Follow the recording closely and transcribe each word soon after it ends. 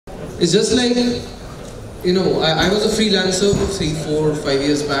It's just like, you know, I was a freelancer 3, 4, 5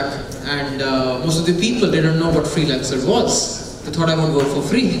 years back, and most of the people didn't know what freelancer was. They thought I would work for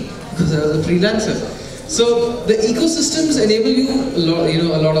free because I was a freelancer. So the ecosystems enable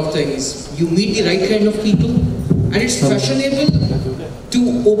you a lot of things. You meet the right kind of people, and it's fashionable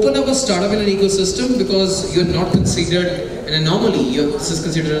to open up a startup in an ecosystem because you're not considered an anomaly. This is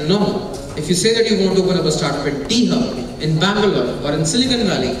considered a norm. If you say that you want to open up a startup in T-Hub, in Bangalore, or in Silicon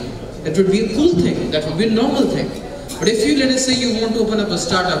Valley, that would be a cool thing, that would be a normal thing. But if you, let us say, you want to open up a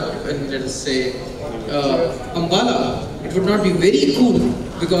startup in, let us say, Ambala, it would not be very cool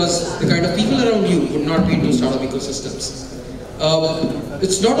because the kind of people around you would not be into startup ecosystems.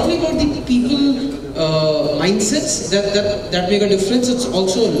 It's not only about the people mindsets that make a difference, it's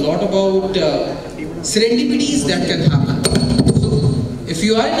also a lot about serendipities that can happen. So, if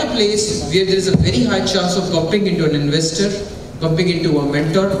you are in a place where there is a very high chance of bumping into an investor, bumping into a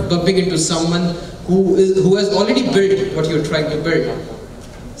mentor, bumping into someone who has already built what you're trying to build,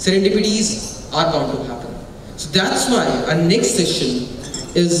 serendipities are bound to happen. So that's why our next session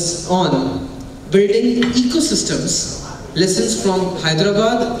is on building ecosystems, lessons from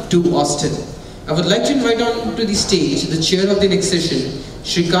Hyderabad to Austin. I would like to invite on to the stage the chair of the next session,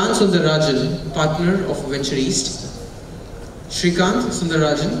 Srikanth Sundararajan, partner of Ventureeast. Srikanth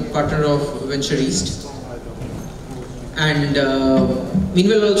Sundararajan, partner of Ventureeast. And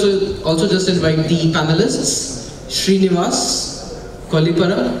meanwhile also just invite the panelists, Srinivas,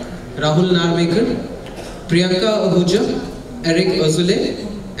 Kollipara, Rahul Narvekar, Priyanka Ahuja, Erik Azulay,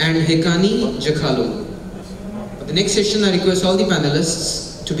 and Hekani, Jakhalu. For the next session, I request all the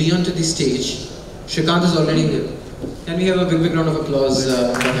panelists to be onto the stage. Srikanth is already here. Can we have a big round of applause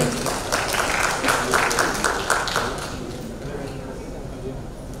for him?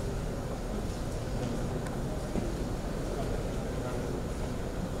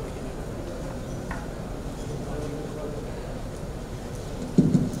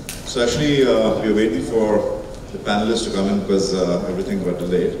 So actually, we are waiting for the panelists to come in because everything got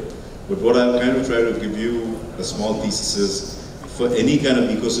delayed. But what I'll kind of try to give you a small thesis is, for any kind of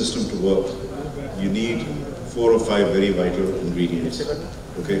ecosystem to work, you need 4 or 5 very vital ingredients.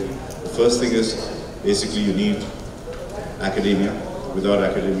 Okay? The first thing is, basically you need academia. Without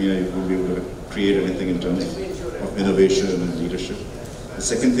academia, you won't be able to create anything in terms of innovation and leadership. The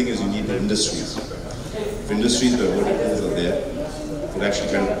second thing is you need the industries. If industries where verticals are there, it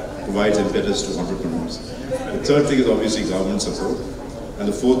actually kind of provides impetus to entrepreneurs. The third thing is obviously government support. And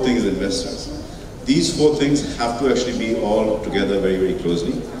the fourth thing is investors. These 4 things have to actually be all together very, very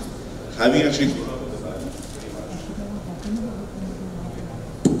closely. Having actually...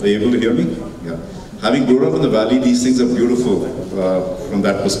 Are you able to hear me? Yeah. Having grown up in the valley, these things are beautiful from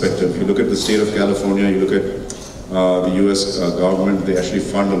that perspective. You look at the state of California, you look at the US government, they actually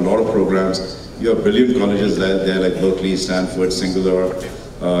fund a lot of programs. You have brilliant colleges there like Berkeley, Stanford, Singular,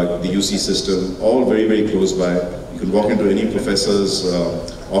 the UC system, all very, very close by. You can walk into any professor's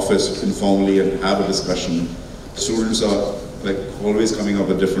office informally and have a discussion. Students are like always coming up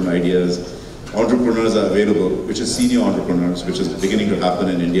with different ideas. Entrepreneurs are available, which is senior entrepreneurs, which is beginning to happen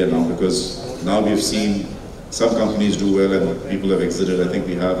in India now, because now we've seen some companies do well and people have exited. I think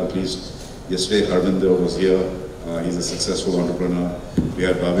we have at least yesterday, Harvinder was here. He's a successful entrepreneur. We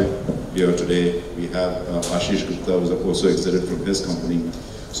had Bhavik here today. We have Ashish Gupta, who's also exited from his company.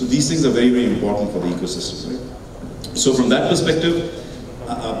 So these things are very, very important for the ecosystem, right? So from that perspective,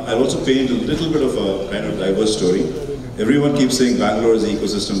 I'll also paint a little bit of a kind of diverse story. Everyone keeps saying Bangalore is the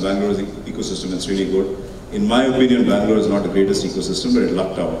ecosystem, Bangalore is the ecosystem, it's really good. In my opinion, Bangalore is not the greatest ecosystem, but it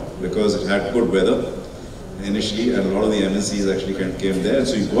lucked out because it had good weather initially, and a lot of the MNCs actually kind of came there. And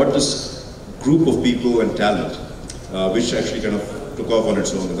so you've got this group of people and talent, which actually kind of took off on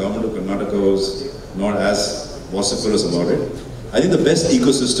its own. The government of Karnataka was not as vociferous about it. I think the best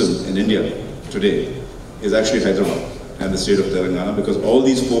ecosystem in India today is actually Hyderabad and the state of Telangana, because all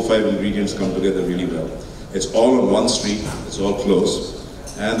these 4 or 5 ingredients come together really well. It's all on one street, it's all close,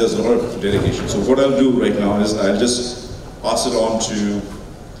 and there's a lot of dedication. So what I'll do right now is I'll just pass it on to,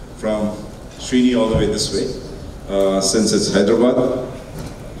 from Srini all the way this way, since it's Hyderabad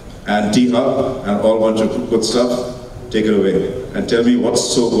and T-Hub and all bunch of good stuff. Take it away and tell me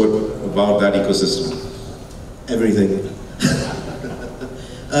what's so good about that ecosystem. Everything.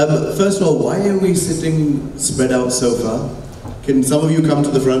 First of all, why are we sitting spread out so far? Can some of you come to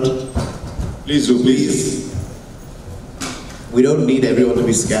the front? Please do, please. We don't need everyone to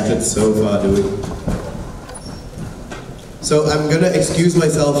be scattered so far, do we? So I'm going to excuse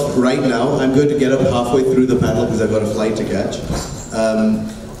myself right now. I'm going to get up halfway through the panel because I've got a flight to catch.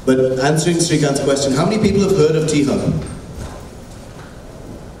 But answering Srikanth's question, how many people have heard of T-Hub?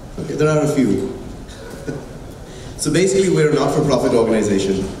 There are a few. So basically, we're a not-for-profit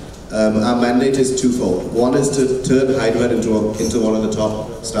organization. Our mandate is twofold. One is to turn Hyderabad into one of the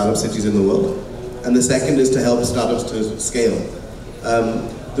top startup cities in the world, and the second is to help startups to scale.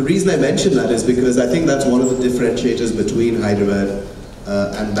 The reason I mention that is because I think that's one of the differentiators between Hyderabad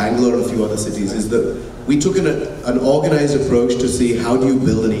and Bangalore and a few other cities, is that we took an organized approach to see how do you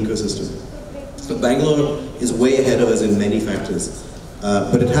build an ecosystem. So Bangalore is way ahead of us in many factors,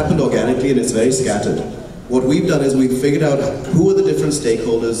 but it happened organically and it's very scattered. What we've done is we've figured out who are the different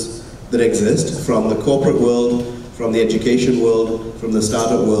stakeholders that exist from the corporate world, from the education world, from the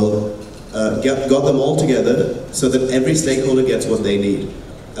startup world, got them all together so that every stakeholder gets what they need.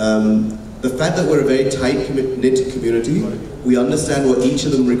 The fact that we're a very tight-knit community, we understand what each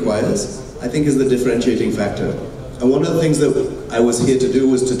of them requires, I think is the differentiating factor. And one of the things that I was here to do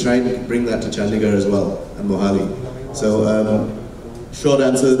was to try and bring that to Chandigarh as well, and Mohali. So, short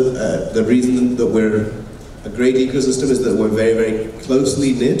answer, the reason that we're a great ecosystem is that we're very, very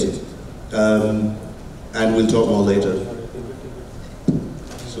closely knit, and we'll talk more later.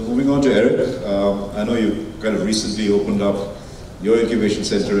 So moving on to Erik, I know you kind of recently opened up your incubation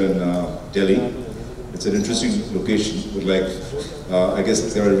center in Delhi. It's an interesting location, but I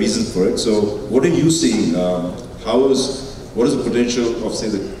guess there are reasons for it. So what are you seeing? What is the potential of, say,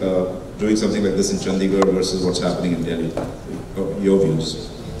 doing something like this in Chandigarh versus what's happening in Delhi? Your views?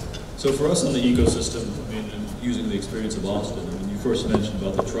 So for us on the ecosystem, I mean, using the experience of Austin, I mean, you first mentioned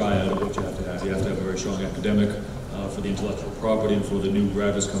about the triad of what you have to have. You have to have a very strong academic for the intellectual property and for the new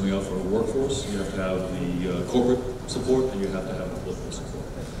graduates coming out for a workforce. You have to have the corporate support, and you have to have the political support.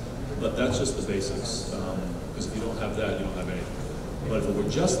 But that's just the basics, because if you don't have that, you don't have anything. But if it were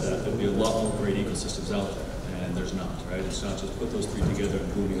just that, there'd be a lot more great ecosystems out there, and there's not, right? It's not just put those three together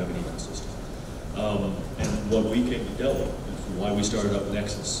and boom, you have an ecosystem. And what we came to Delhi, and why we started up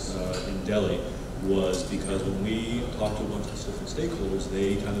Nexus in Delhi, was because when we talked to a bunch of different stakeholders,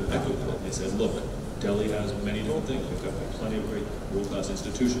 they kind of echoed that. They said, look, Delhi has many different things. We've got plenty of great world-class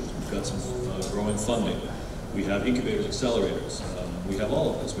institutions. We've got some growing funding. We have incubators, accelerators. We have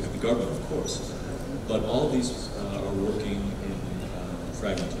all of this. We have the government, of course. But all of these are working in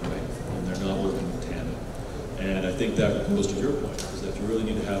fragmented way, and they're not working in tandem. And I think that goes to your point, is that you really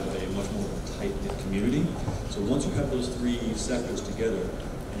need to have a much more tight-knit community. So once you have those three sectors together,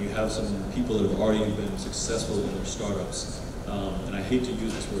 and you have some people that have already been successful in their startups, and I hate to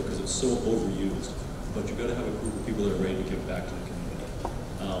use this word because it's so overused, but you've got to have a group of people that are ready to give back to the community.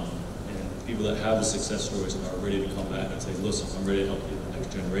 And people that have the success stories and are ready to come back and say, listen, I'm ready to help you the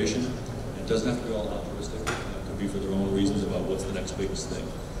next generation. And it doesn't have to be all altruistic. It could be for their own reasons about what's the next biggest thing.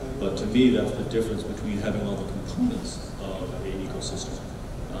 But to me, that's the difference between having all the components of an ecosystem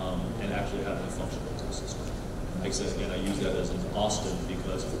and actually having a functional ecosystem. Like I said, again, I use that as an Austin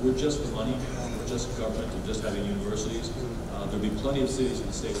because if we're just for money, we're just government, and just having universities, there'll be plenty of cities in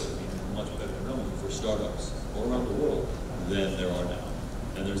the States that will be much better known for startups all around the world than there are now.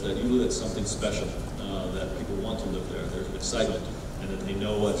 And there's that usually that's something special that people want to live there. There's excitement, and that they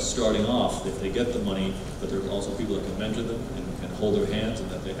know what's starting off if they get the money, but there's also people that can mentor them and can hold their hands, and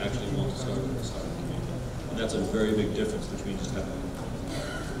that they actually want to start a startup community. And that's a very big difference between just having.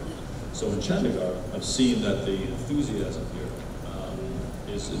 So in Chandigarh, I've seen that the enthusiasm here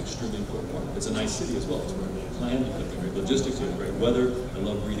is an extremely important part. It's a nice city as well. It's very well planned. You've got the great logistics. You have great weather. I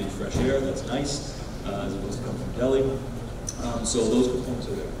love breathing fresh air. That's nice, as opposed to coming from Delhi. So those components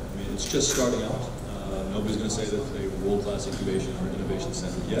are there. I mean, it's just starting out. Nobody's going to say that it's a world-class incubation or innovation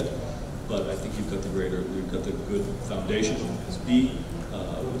center yet, but I think you've got the good foundation. It's B,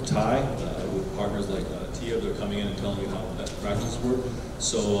 with TiE, with partners like TIA, they're coming in and telling you how best practices work.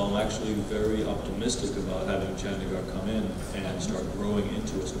 So I'm actually very optimistic about having Chandigarh come in and start growing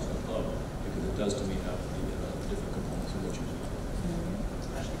into a startup hub, because it does to me have the different components of what you do.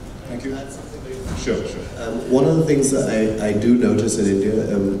 Thank you. Sure. One of the things that I do notice in India,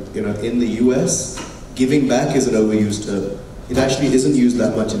 in the US, giving back is an overused term. It actually isn't used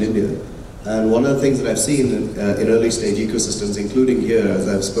that much in India. And one of the things that I've seen in early stage ecosystems, including here, as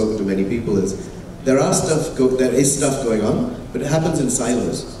I've spoken to many people, is there is stuff going on, but it happens in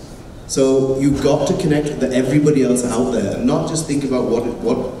silos. So you've got to connect everybody else out there, and not just think about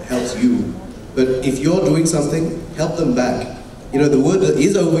what helps you, but if you're doing something, help them back. The word that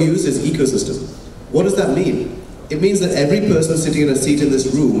is overused is ecosystem. What does that mean? It means that every person sitting in a seat in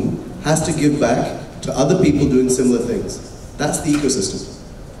this room has to give back to other people doing similar things. That's the ecosystem.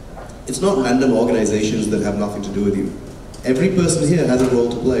 It's not random organizations that have nothing to do with you. Every person here has a role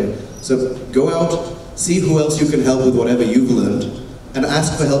to play. So go out, see who else you can help with whatever you've learned, and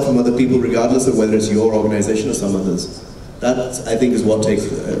ask for help from other people regardless of whether it's your organization or some others. That, I think, is what makes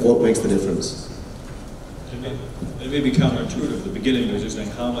the difference. It may be counterintuitive. At the beginning, they were just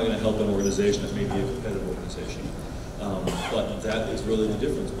saying, how am I going to help an organization that may be a competitive organization? But that is really the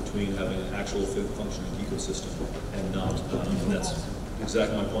difference between having an actual functioning ecosystem and not. And that's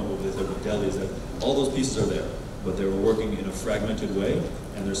exactly my point with Delhi, is that all those pieces are there, but they were working in a fragmented way,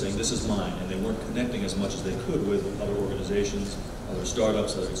 and they're saying, this is mine, and they weren't connecting as much as they could with other organizations, other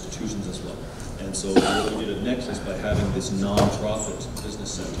startups, other institutions as well. And so what we did at Nexus, by having this non-profit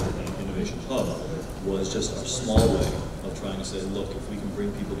business center and innovation hub, was just a small way of trying to say, look, if we can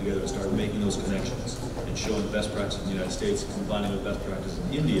bring people together and start making those connections and showing best practices in the United States, combining with best practices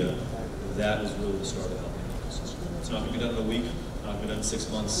in India, that is really the start of helping the ecosystem. It's not going to be done in a week, not going to be done in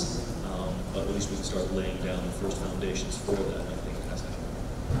 6 months, but at least we can start laying down the first foundations for that. I think it has to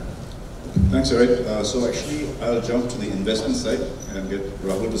happen. Thanks, Erik. So actually, I'll jump to the investment side and get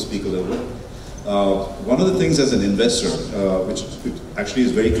Rahul to speak a little bit. One of the things as an investor, which actually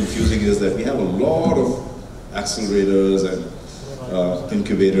is very confusing, is that we have a lot of accelerators and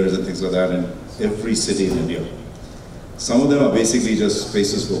incubators and things like that in every city in India. Some of them are basically just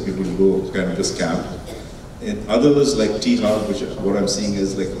places for people to go kind of just camp. In others, like T-Hub, which what I'm seeing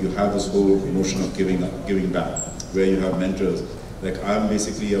is like you have this whole notion of giving back, where you have mentors. Like I'm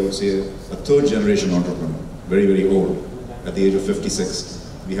basically, I would say, a third generation entrepreneur, very, very old, at the age of 56.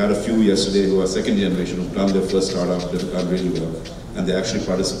 We had a few yesterday who are second generation who've done their first startup, they've done really well, and they're actually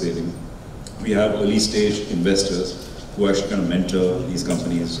participating. We have early stage investors who actually kind of mentor these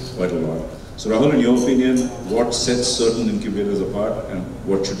companies quite a lot. So Rahul, in your opinion, what sets certain incubators apart, and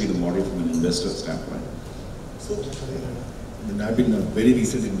what should be the model from an investor standpoint? So, I've been a very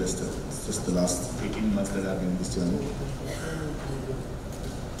recent investor. It's just the last 18 months that I've been in this journey.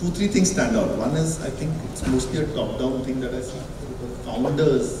 2-3 things stand out. One is, I think it's mostly a top-down thing that I see. The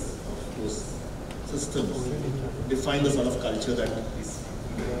founders of those systems define the sort of culture that these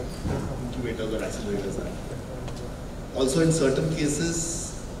incubators or accelerators have. Also, in certain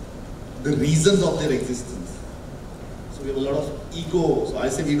cases, the reasons of their existence. So we have a lot of ego. So I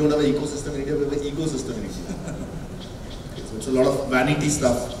say we don't have an ecosystem in India, we have an ecosystem in India. Okay, so it's a lot of vanity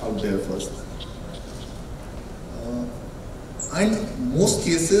stuff out there first. And most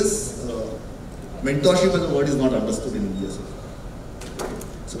cases, mentorship as a word is not understood in India.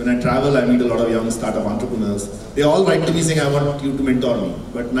 So when I travel, I meet a lot of young startup entrepreneurs. They all write to me saying, I want you to mentor me.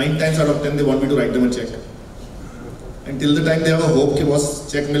 But 9 times out of 10, they want me to write them a check. Until the time they have a hope that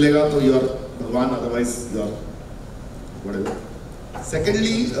was check milega, so you are the one, otherwise you are whatever.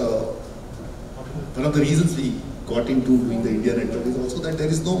 Secondly, one of the reasons we got into doing the India network is also that there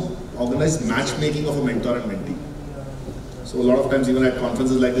is no organized matchmaking of a mentor and mentee. So a lot of times, even at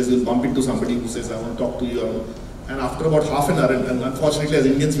conferences like this, you'll bump into somebody who says, I want to talk to you. And after about half an hour, and unfortunately as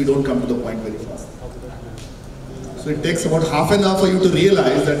Indians, we don't come to the point very fast. So it takes about half an hour for you to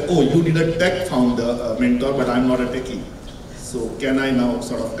realize that, oh, you need a tech founder, mentor, but I'm not a techie. So can I now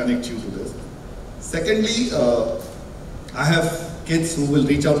sort of connect you to this? Secondly, I have kids who will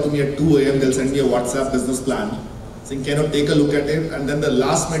reach out to me at 2 AM, they'll send me a WhatsApp business plan, saying, can you take a look at it? And then the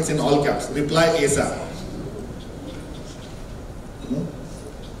last mates in all caps, reply ASAP.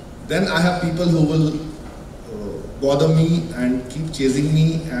 Then I have people who will bother me and keep chasing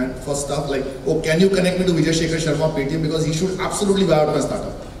me and for stuff like, oh, can you connect me to Vijay Shekhar Sharma Paytm because he should absolutely buy out my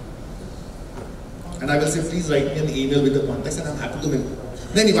startup. And I will say, please write me an email with the contacts and I'm happy to make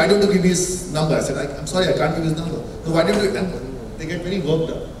it. Then why don't you give me his number? I said, I'm sorry, I can't give his number. No, why don't you? And they get very worked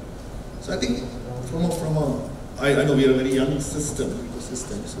up. So I think I know we are a very young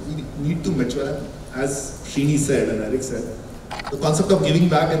ecosystem, so we need to mature. As Srini said and Erik said, the concept of giving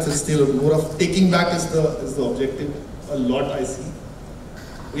back is still more of taking back is the objective. A lot I see.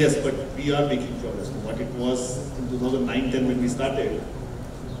 Yes, but we are making progress. What it was in 2009-10 when we started,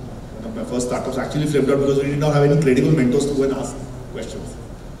 one of my first startups actually flipped out because we did not have any credible mentors to go and ask questions.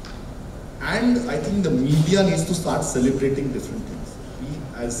 And I think the media needs to start celebrating different things.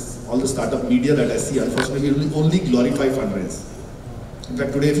 We, as all the startup media that I see, unfortunately, we only glorify fundraise. In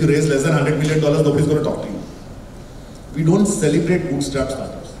fact, today if you raise less than $100 million, nobody's going to talk to you. We don't celebrate bootstrap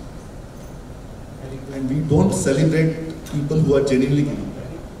startups. And we don't celebrate people who are genuinely giving back.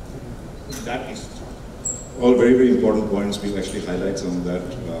 That is true. All very, very important points. We'll actually highlight some of that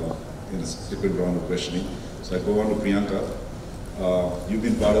in a different round of questioning. So I go on to Priyanka. You've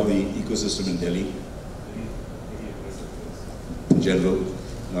been part of the ecosystem in Delhi, in general.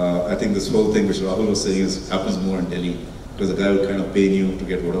 I think this whole thing which Rahul was saying happens more in Delhi because the guy will kind of pay you to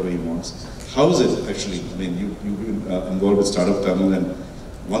get whatever he wants. How is it actually? I mean, you've been involved with Startup Tunnel, and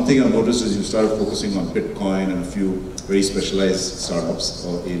one thing I've noticed is you started focusing on Bitcoin and a few very specialized startups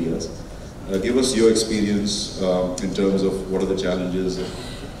or areas. Give us your experience in terms of what are the challenges.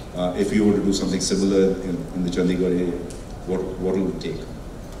 If you were to do something similar in the Chandigarh area, what will it take?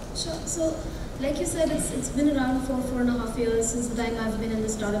 Sure. So, like you said, it's been around for 4.5 years since the time I've been in the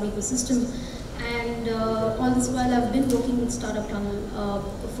startup ecosystem. And all this while I've been working with Startup Tunnel.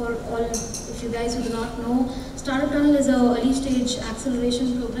 For all, if you guys who do not know, Startup Tunnel is an early stage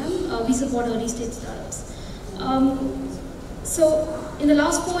acceleration program. We support early stage startups. So in the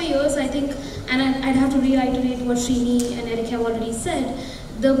last 4 years, I think, and I'd have to reiterate what Srini and Erik have already said,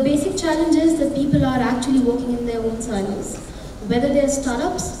 the basic challenge is that people are actually working in their own silos. Whether they're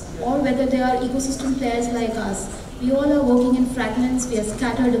startups or whether they are ecosystem players like us, we all are working in fragments. We are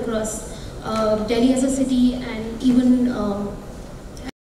scattered across Delhi as a city and even